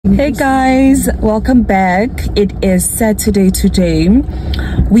Hey guys, welcome back. It is Saturday today.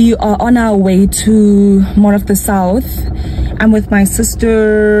 We are on our way to more of the South. I'm with my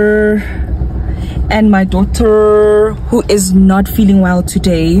sister and my daughter, who is not feeling well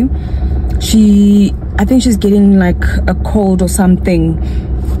today. I think she's getting like a cold or something.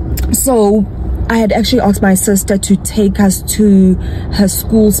 So I had actually asked my sister to take us to her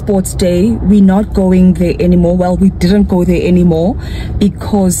school sports day. We're not going there anymore. Well, we didn't go there anymore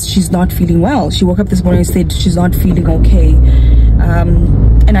because she's not feeling well. She woke up this morning and said she's not feeling okay.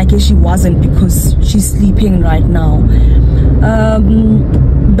 And I guess she wasn't because she's sleeping right now.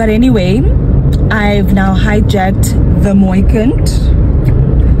 But anyway, I've now hijacked the Moikant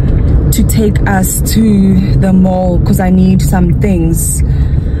to take us to the mall because I need some things.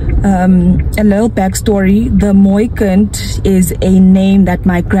 A little backstory: the Moikant is a name that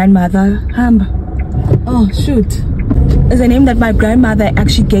my grandmother is a name that my grandmother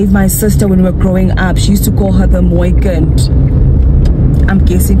actually gave my sister when we were growing up. She used to call her the Moikant. I'm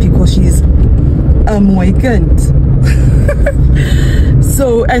guessing because she's a Moikant.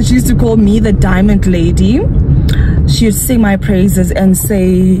 So, and she used to call me the diamond lady. She would sing my praises and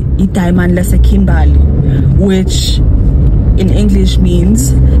say "I diamond lese Kimberly," which in English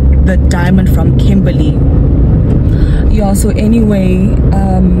means the diamond from Kimberly. Yeah, so anyway,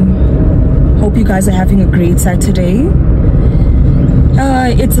 hope you guys are having a great Saturday.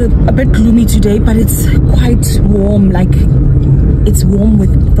 It's a bit gloomy today, but it's quite warm, like it's warm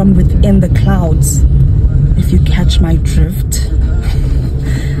from within the clouds, if you catch my drift.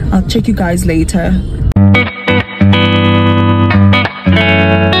 I'll check you guys later.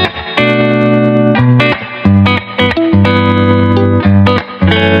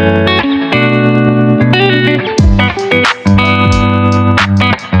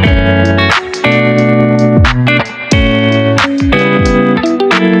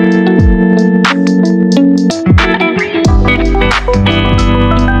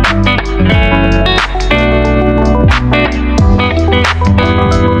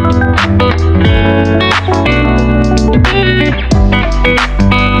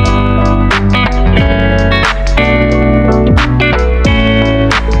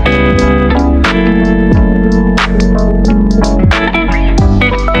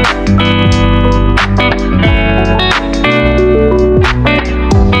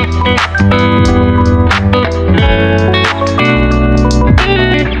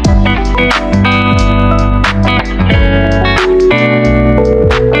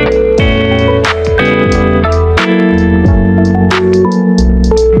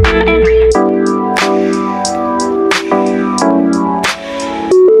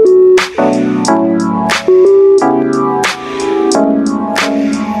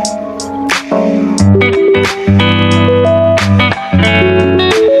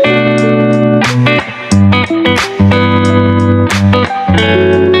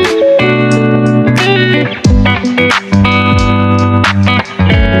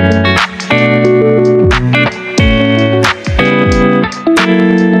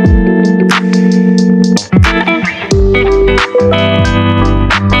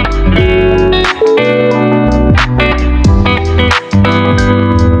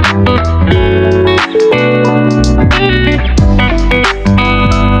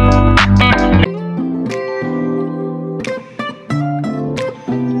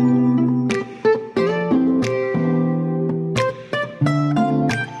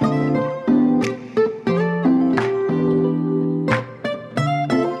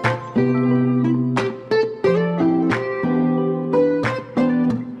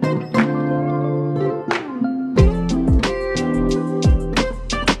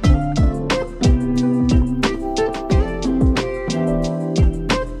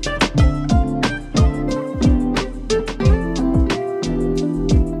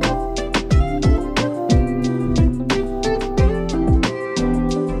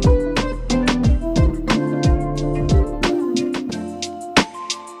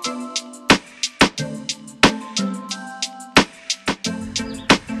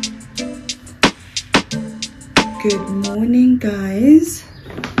 Good morning, guys.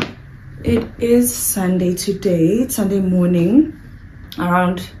 It is Sunday today. It's Sunday morning,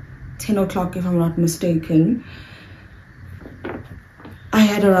 around 10 o'clock if I'm not mistaken. I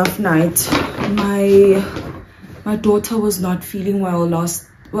had a rough night. My daughter was not feeling well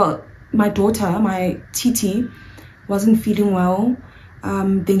my daughter, my Titi, wasn't feeling well.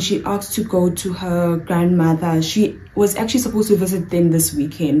 Then she asked to go to her grandmother. She was actually supposed to visit them this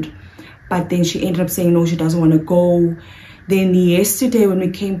weekend, but then she ended up saying no, she doesn't want to go. Then yesterday when we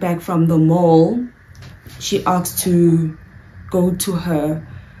came back from the mall, she asked to go to her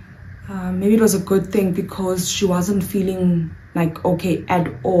maybe it was a good thing because she wasn't feeling like okay at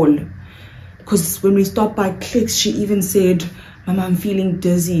all. Because when we stopped by Clicks, she even said, Mama, I'm feeling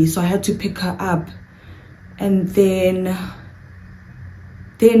dizzy, so I had to pick her up. And then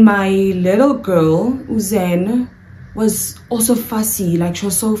my little girl Uzen was also fussy. Like, she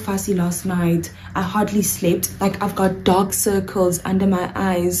was so fussy last night. I hardly slept. Like, I've got dark circles under my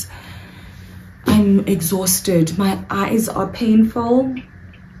eyes. I'm exhausted. My eyes are painful.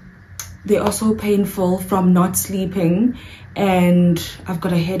 They are so painful from not sleeping, and I've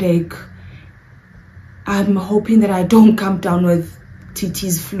got a headache. I'm hoping that I don't come down with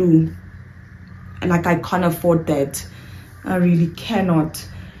TT's flu. And like, I can't afford that. I really cannot.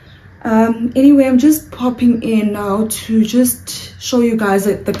 Anyway, I'm just popping in now to just show you guys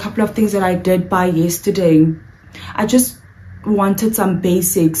the couple of things that I did buy yesterday. I just wanted some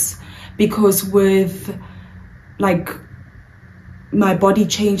basics because with like my body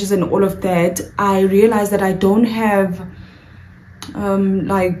changes and all of that, I realized that I don't have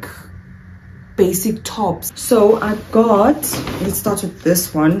like basic tops. So I got, let's start with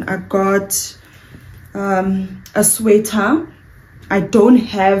this one. I got a sweater. I don't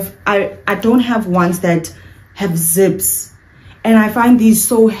have ones that have zips, and I find these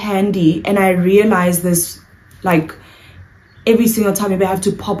so handy. And I realize this like every single time maybe I have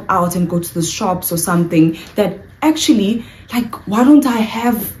to pop out and go to the shops or something, that actually, like, why don't I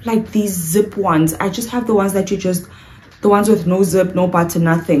have like these zip ones? I just have the ones that the ones with no zip, no button,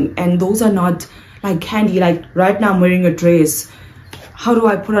 nothing, and those are not like handy. Like right now I'm wearing a dress. How do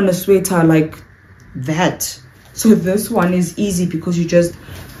I put on a sweater like that? So this one is easy because you just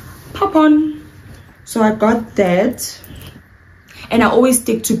pop on. So I got that, and I always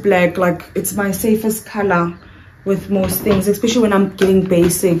stick to black. Like, it's my safest color with most things, especially when I'm getting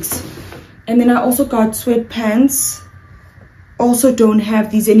basics. And then I also got sweatpants. Also don't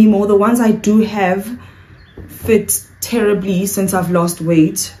have these anymore. The ones I do have fit terribly since I've lost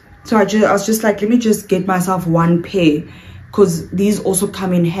weight. So I was just like, let me just get myself one pair, because these also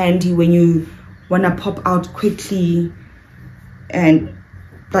come in handy when you want to pop out quickly. And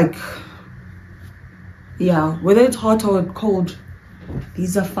like, yeah, whether it's hot or cold,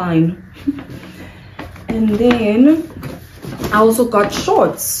 these are fine. And then I also got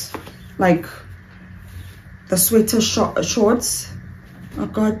shorts, like the sweater shorts. I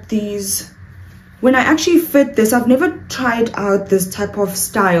got these. When I actually fit this, I've never tried out this type of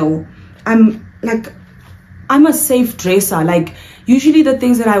style. I'm a safe dresser. Like, usually the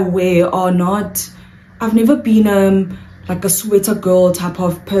things that I wear are not, I've never been like a sweater girl type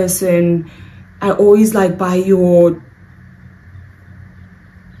of person. I always like buy your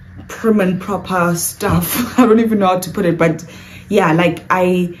prim and proper stuff. I don't even know how to put it, but yeah, like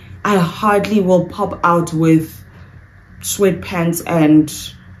I hardly will pop out with sweatpants and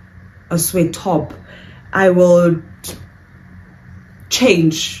a sweat top. I will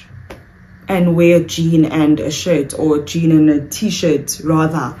change and wear a jean and a shirt, or a jean and a t-shirt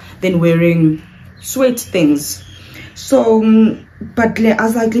rather than wearing sweat things. So but I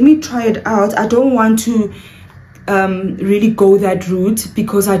was like, let me try it out. I don't want to really go that route,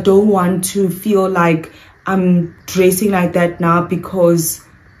 because I don't want to feel like I'm dressing like that now because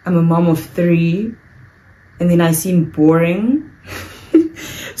I'm a mom of 3 and then I seem boring.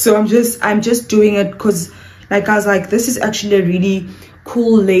 So I'm just doing it because, like, I was like, this is actually a really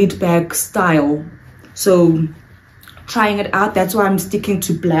cool laid back style. So trying it out, that's why I'm sticking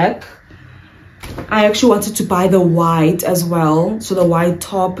to black. I actually wanted to buy the white as well, so the white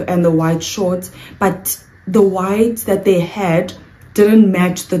top and the white shorts, but the white that they had didn't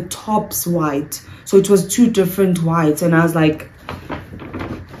match the top's white, so it was 2 different whites, and I was like,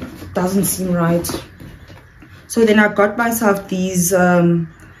 doesn't seem right. So then I got myself these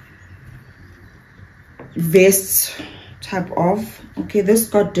vests type of, okay, this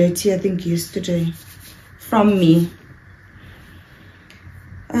got dirty I think yesterday from me.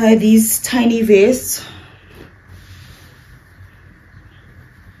 These tiny vests,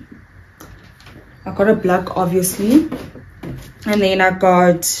 I got a black obviously, and then I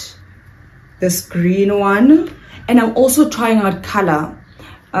got this green one, and I'm also trying out color.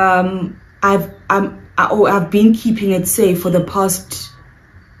 I've been keeping it safe for the past,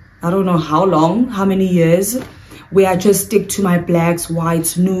 I don't know how long, how many years, where I just stick to my blacks,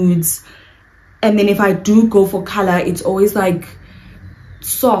 whites, nudes, and then if I do go for color, it's always like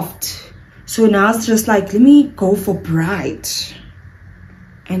soft. So now it's just like, let me go for bright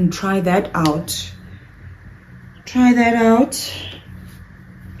and try that out.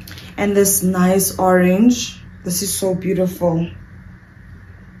 And this nice orange, this is so beautiful.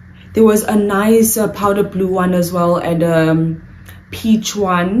 There was a nice powder blue one as well, and peach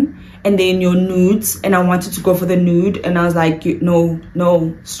one, and then your nudes, and I wanted to go for the nude, and I was like,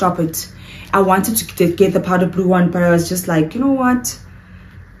 no, stop it. I wanted to get the powder blue one, but I was just like, you know what,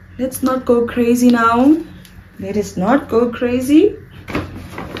 let's not go crazy now. Let us not go crazy.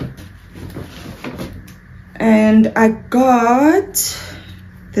 And I got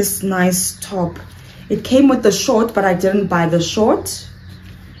this nice top. It came with the short, but I didn't buy the short.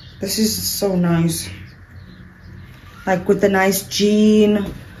 This is so nice, like with a nice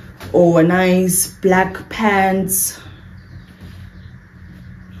jean or a nice black pants.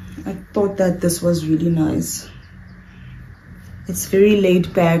 I thought that this was really nice. It's very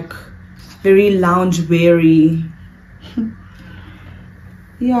laid back, very lounge-weary.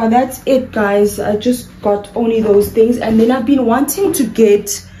 Yeah, that's it, guys. I just got only those things, and then I've been wanting to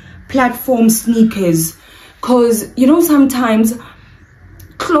get platform sneakers, because you know, sometimes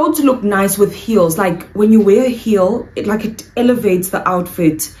clothes look nice with heels. Like when you wear a heel, it elevates the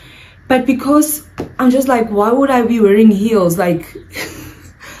outfit. But because I'm just like, why would I be wearing heels? Like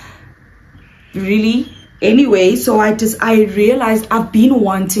really? Anyway, so I realized I've been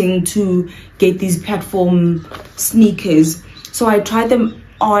wanting to get these platform sneakers. So I tried them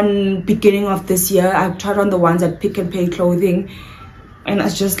on beginning of this year. I tried on the ones at Pick and Pay Clothing, and I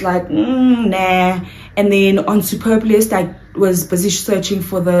was just like, nah. And then on Superblist, I was busy searching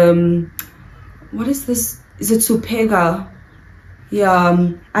for the what is this? Is it Supega?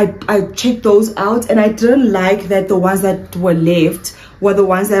 Yeah, I checked those out, and I didn't like that the ones that were left were the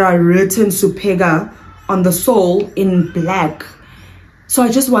ones that are written Supega on the sole in black. So I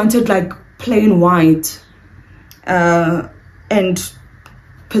just wanted like plain white, and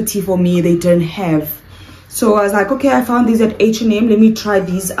pity for me, they didn't have. So I was like, okay, I found these at H&M. Let me try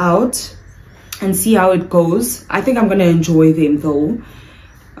these out and see how it goes. I think I'm gonna enjoy them though.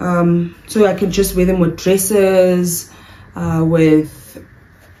 So I can just wear them with dresses, with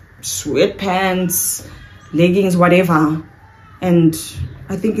sweatpants, leggings, whatever. And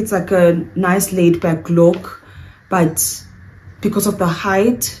I think it's like a nice laid back look, but because of the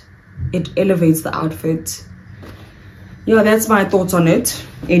height, it elevates the outfit. Yeah, that's my thoughts on it.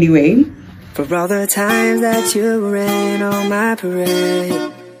 Anyway, for all the times that you rain on my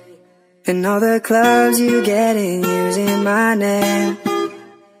parade, and all the clubs you get in using my name.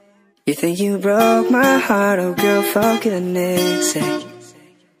 You think you broke my heart, oh girl, for goodness sake.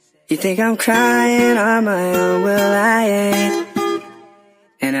 You think I'm crying on my own, well I ain't.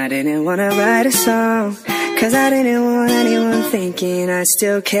 And I didn't wanna write a song, cause I didn't want anyone thinking I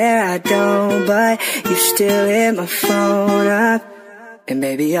still care, I don't. But you still hit my phone up, and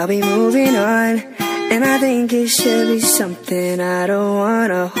baby I'll be moving on. And I think it should be something I don't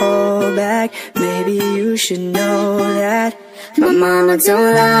wanna hold back. Maybe you should know that my mama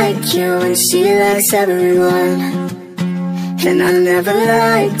don't like you, and she likes everyone. And I never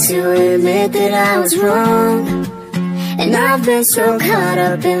like to admit that I was wrong. And I've been so caught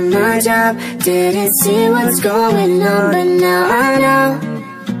up in my job, didn't see what's going on. But now I know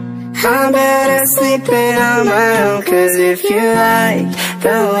I'm better sleeping on my own. Cause if you like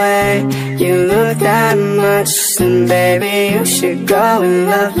the way you look that much, then baby you should go and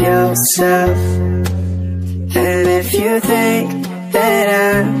love yourself. And if you think that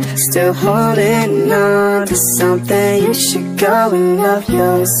I'm still holding on to something, you should go and love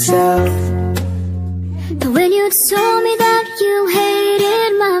yourself. But when you told me that you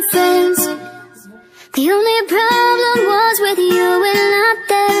hated my friends, the only problem was with you and not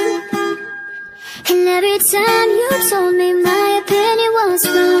them. And every time you told me my opinion was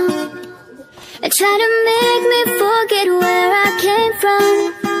wrong, it tried to make me forget where I came from.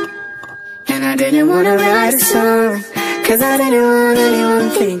 And I didn't wanna write a song, cause I didn't want anyone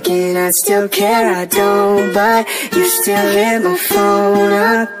thinking I still care, I don't. But you still hit my phone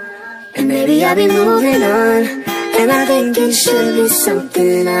up, and maybe I'll be moving on. And I think it should be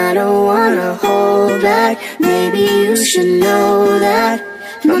something I don't wanna hold back. Maybe you should know that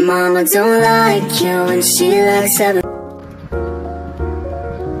my mama don't like you, and she likes everyone.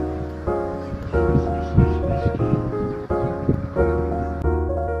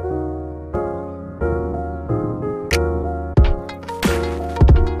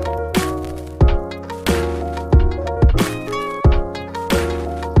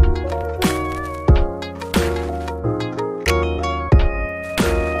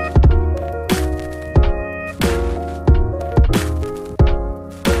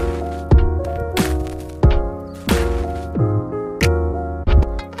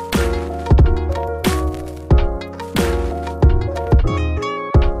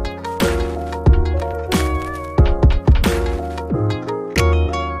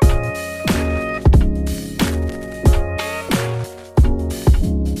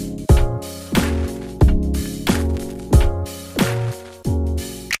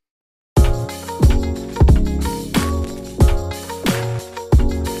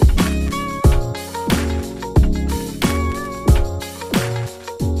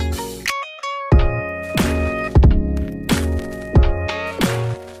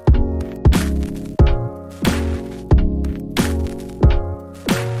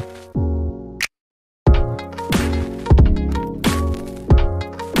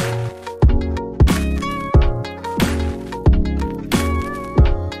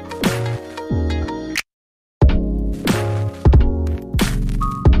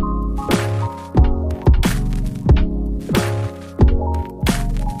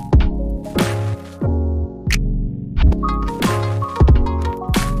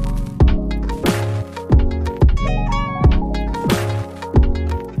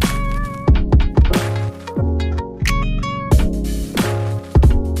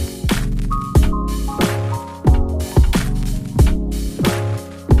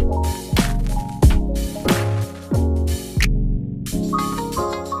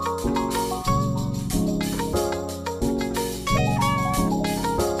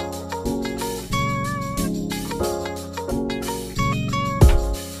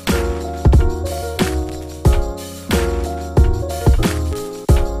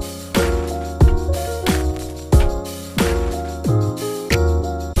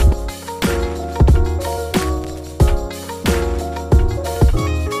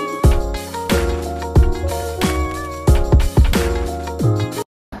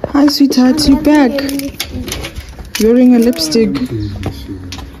 sweetheart, you back. You're wearing a lipstick.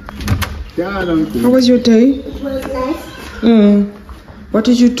 How was your day? It was nice. What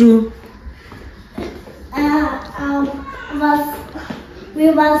did you do? We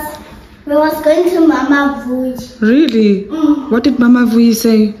was going to Mama Vuj. Really? What did Mama Vui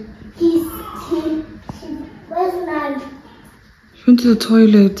say? Where's Nan? She went to the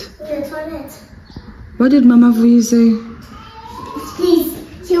toilet. The toilet. What did Mama Vui say?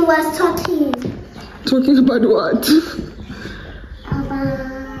 She was talking. Talking about what?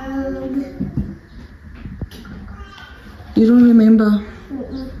 You don't remember?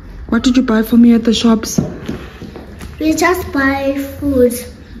 What did you buy for me at the shops? We just buy food.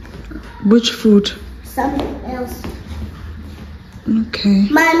 Which food? Something else. Okay.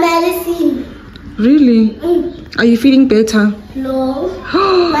 My medicine. Really? Are you feeling better? No.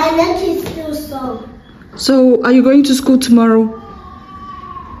 My neck is still sore. So, are you going to school tomorrow?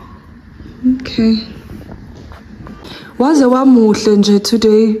 Okay. Waze wamuhle nje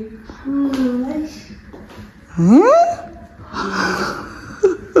today.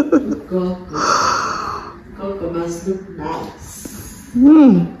 Coco must look nice.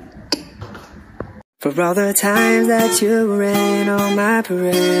 For all the times that you rain on my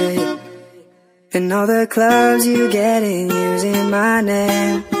parade, and all the clubs you get in using my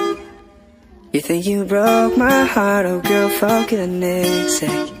name. You think you broke my heart, oh girl, for goodness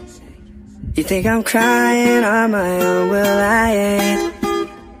sake. You think I'm crying on my own, well I ain't.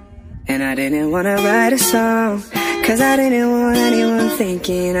 And I didn't wanna write a song, cause I didn't want anyone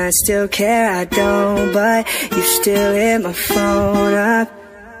thinking I still care, I don't. But you still hit my phone up,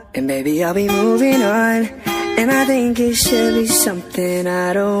 and baby I'll be moving on. And I think it should be something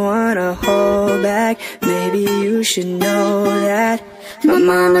I don't wanna hold back. Maybe you should know that my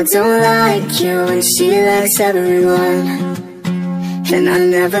mama don't like you and she likes everyone. And I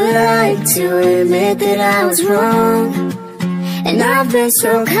never liked to admit that I was wrong. And I've been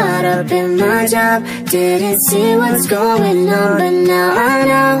so caught up in my job, didn't see what's going on. But now I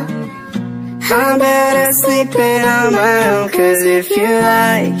know I'm better sleeping on my own. Cause if you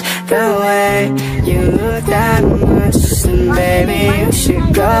like the way you look that much, then baby you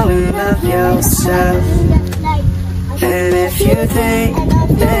should go and love yourself. And if you think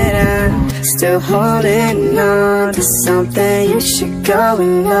that I'm still holding on to something, you should go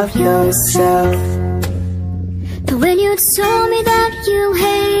and love yourself. But when you told me that you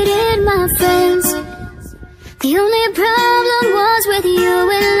hated my friends, the only problem